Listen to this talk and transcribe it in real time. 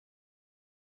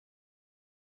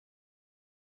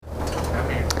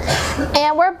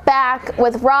And we're back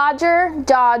with Roger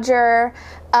Dodger,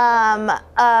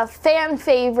 a fan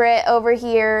favorite over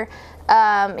here.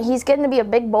 He's getting to be a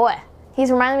big boy. He's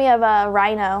reminding me of a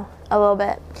rhino a little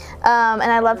bit, and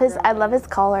I love his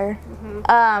collar.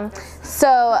 Hi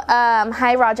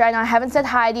Roger. I know I haven't said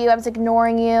hi to you. I was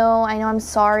ignoring you. I know, I'm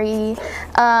sorry.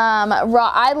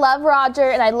 I love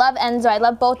Roger and I love Enzo. I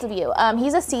love both of you.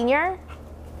 He's a senior,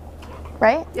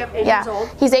 right? Yep, 8 years old.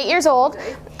 He's 8 years old.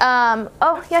 Okay.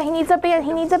 Oh yeah, he needs a bandana.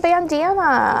 He needs a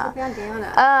bandana.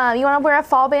 You want to wear a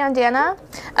fall bandana?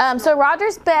 So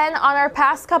Roger's been on our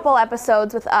past couple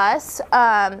episodes with us.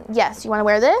 Yes, you want to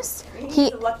wear this? He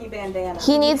needs a lucky bandana.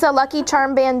 He needs a Lucky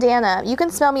Charm bandana. You can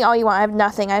smell me all you want. I have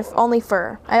nothing. I have only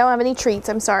fur. I don't have any treats.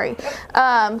 I'm sorry.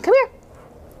 Come here.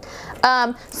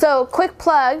 So quick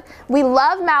plug. We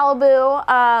love Malibu,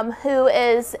 who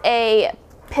is a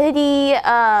pity.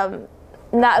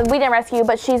 We didn't rescue,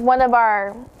 but she's one of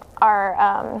our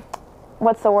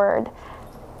what's the word?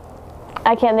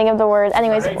 I can't think of the word.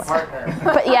 Anyways, great partner.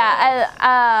 But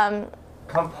yeah,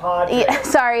 Compadre. yeah,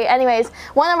 sorry. Anyways,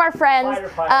 one of our friends,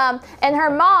 and her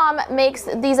mom makes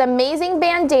these amazing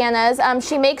bandanas.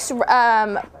 She makes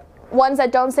ones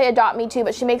that don't say Adopt Me too,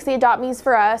 but she makes the Adopt Me's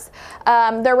for us.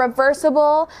 They're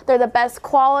reversible. They're the best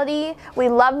quality. We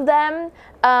love them.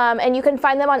 And you can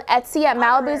find them on Etsy at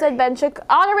Malibu's Adventure.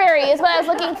 Honorary is what I was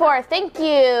looking for. Thank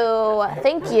you.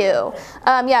 Thank you.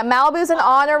 Yeah, Malibu's an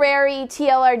honorary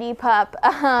TLRD pup.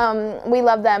 We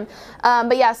love them.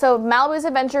 But yeah, so Malibu's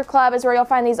Adventure Club is where you'll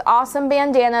find these awesome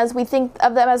bandanas. We think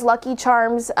of them as lucky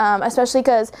charms, especially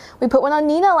because we put one on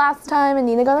Nina last time and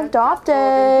Nina got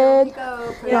adopted.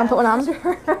 You want to put one on?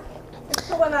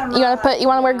 You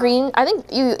want to wear green? I think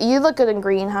you look good in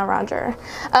green, huh, Roger?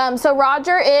 So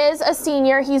Roger is a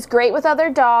senior. He's great with other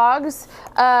dogs.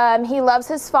 He loves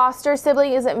his foster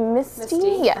sibling. Is it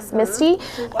Misty? Yes, Misty.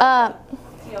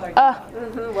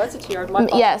 What's a tear? My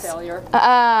yes. failure.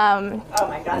 Oh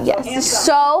my God. Yes.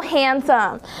 So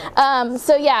handsome.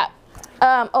 So yeah.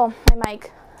 Oh, my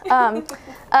mic.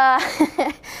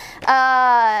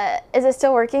 Is it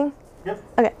still working? Yep.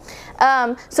 Okay.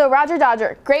 So Roger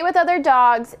Dodger, great with other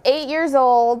dogs, 8 years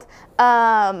old.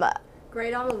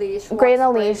 Great on a leash. Great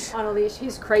on a leash. On a leash.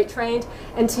 He's crate trained,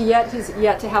 and he's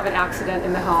yet to have an accident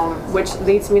in the home, which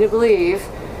leads me to believe,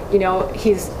 you know,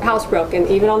 he's housebroken.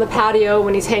 Even on the patio,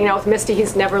 when he's hanging out with Misty,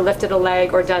 he's never lifted a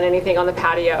leg or done anything on the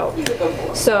patio.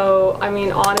 So, I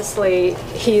mean, honestly,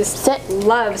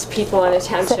 loves people and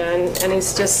attention, and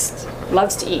he's just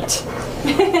loves to eat.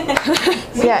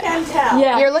 Yeah. Can tell.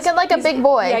 Yeah, You're looking like a big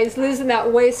boy. Yeah, he's losing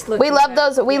that waist look. We love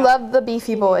those. We love the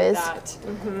beefy boys.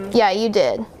 Yeah, you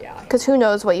did. Yeah. Because who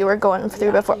knows what you were going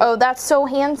through before. Oh, that's so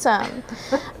handsome.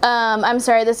 I'm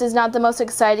sorry, this is not the most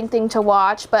exciting thing to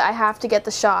watch, but I have to get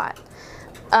the shot.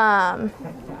 And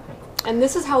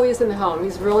this is how he is in the home.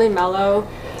 He's really mellow.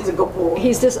 He's a good boy.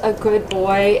 He's just a good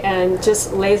boy and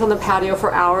just lays on the patio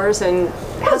for hours and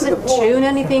hasn't chewed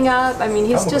anything up. I mean,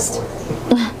 he's just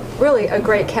really a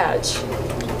great catch.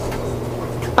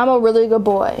 I'm a really good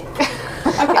boy.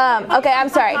 Okay, I'm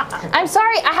sorry. I'm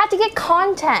sorry, I had to get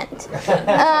content.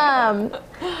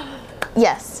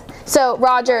 Yes. So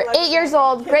Roger, 8 years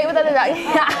old, great with other dogs.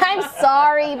 I'm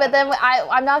sorry, but then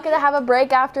I'm not gonna have a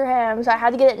break after him, so I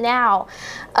had to get it now.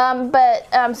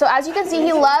 So as you can see,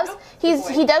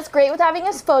 he does great with having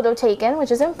his photo taken,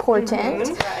 which is important.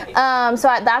 So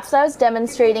that's what I was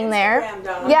demonstrating there.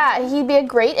 Yeah, he'd be a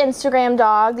great Instagram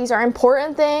dog. These are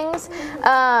important things.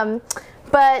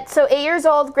 But so 8 years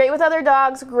old, great with other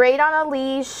dogs, great on a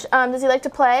leash. Does he like to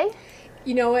play?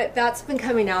 You know what? That's been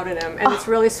coming out in him, and it's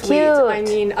really sweet. Cute. I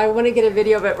mean, I want to get a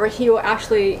video of it where he will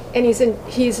actually, and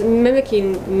he's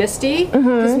mimicking Misty,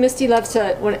 because Misty loves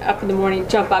to, when up in the morning,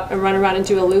 jump up and run around and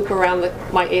do a loop around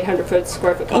my 800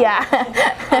 square foot condo. Yeah.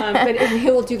 But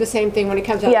he will do the same thing when he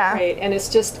comes out of the crate, and it's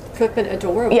just flippin'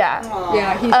 adorable. Yeah. Aww.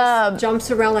 Yeah, he just jumps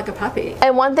around like a puppy.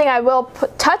 And one thing I will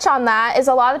touch on that is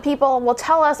a lot of people will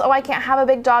tell us, oh, I can't have a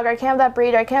big dog, or I can't have that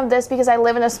breed, or I can't have this because I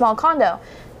live in a small condo.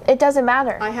 It doesn't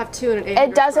matter. I have 2 in an 800.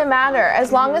 It doesn't matter.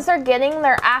 As long as they're getting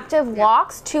their active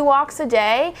walks, 2 walks a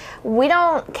day, we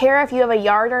don't care if you have a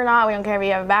yard or not. We don't care if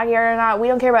you have a backyard or not. We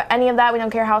don't care about any of that. We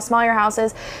don't care how small your house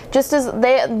is. Just as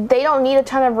they don't need a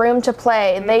ton of room to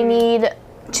play. They need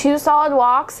 2 solid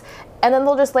walks, and then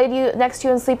they'll just lay next to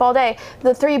you and sleep all day.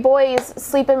 The 3 boys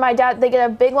sleep in my dad. They get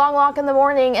a big long walk in the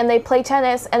morning, and they play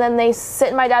tennis, and then they sit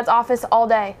in my dad's office all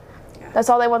day. That's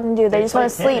all they want to do. They just want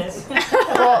to sleep.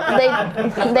 Well,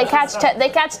 they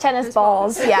catch tennis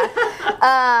balls. Yeah.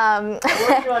 We're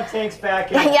working on Tank's back.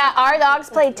 Yeah, our dogs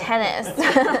play tennis.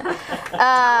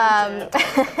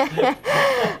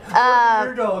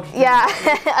 Your dog. Yeah.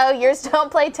 Oh, yours don't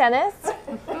play tennis?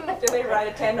 Do they ride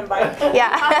a tandem bike?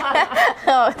 Yeah.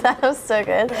 Oh, that was so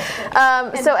good.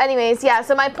 So anyways, yeah,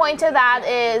 so my point to that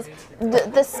is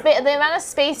the amount of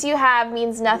space you have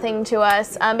means nothing to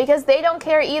us because they don't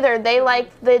care either.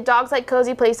 The dogs like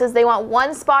cozy places. They want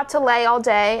one spot to lay all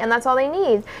day, and that's all they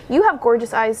need. You have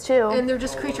gorgeous eyes too. And they're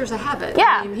just creatures of habit.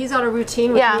 Yeah. I mean, he's on a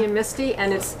routine with me and Misty,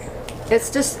 and it's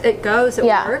just, it goes, it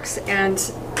works,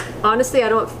 and honestly, I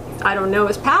don't know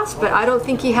his past, but I don't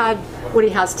think he had what he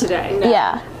has today. No.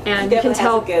 Yeah. And you can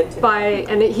tell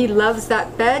and he loves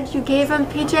that bed you gave him,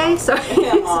 PJ, so he's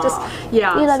just,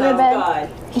 yeah. You love your bed? God.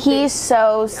 He's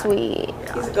so sweet.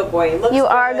 He's a good boy. You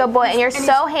are a good boy, and you're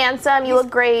so handsome. You look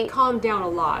great. Calmed down a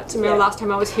lot. I mean, the last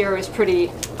time I was here, he was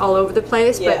pretty all over the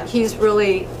place, but he's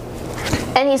really...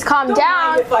 And he's calmed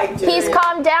down. He's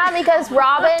calmed down because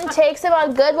Robin takes him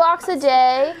on good walks a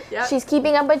day. Yep. She's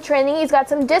keeping up with training. He's got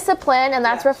some discipline, and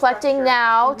that's reflecting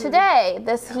now today.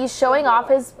 He's showing off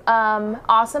his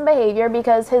awesome behavior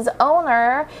because his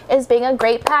owner is being a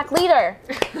great pack leader.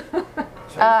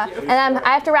 And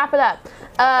I have to wrap it up.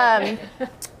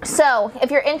 So,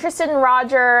 if you're interested in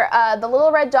Roger,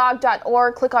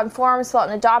 thelittlereddog.org, click on forums, fill out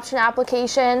an adoption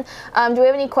application. Do we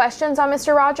have any questions on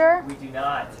Mr. Roger? We do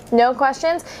not. No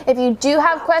questions? If you do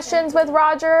have questions with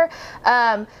Roger,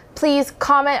 please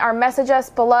comment or message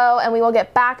us below and we will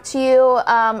get back to you.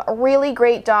 Really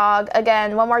great dog.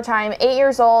 Again, one more time, 8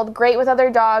 years old, great with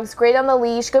other dogs, great on the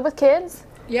leash, good with kids?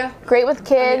 Yeah. Great with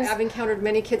kids. I mean, I've encountered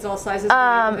many kids all sizes in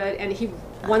the neighborhood, and he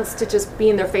wants to just be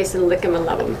in their face and lick them and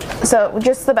love them. So,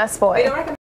 just the best boy.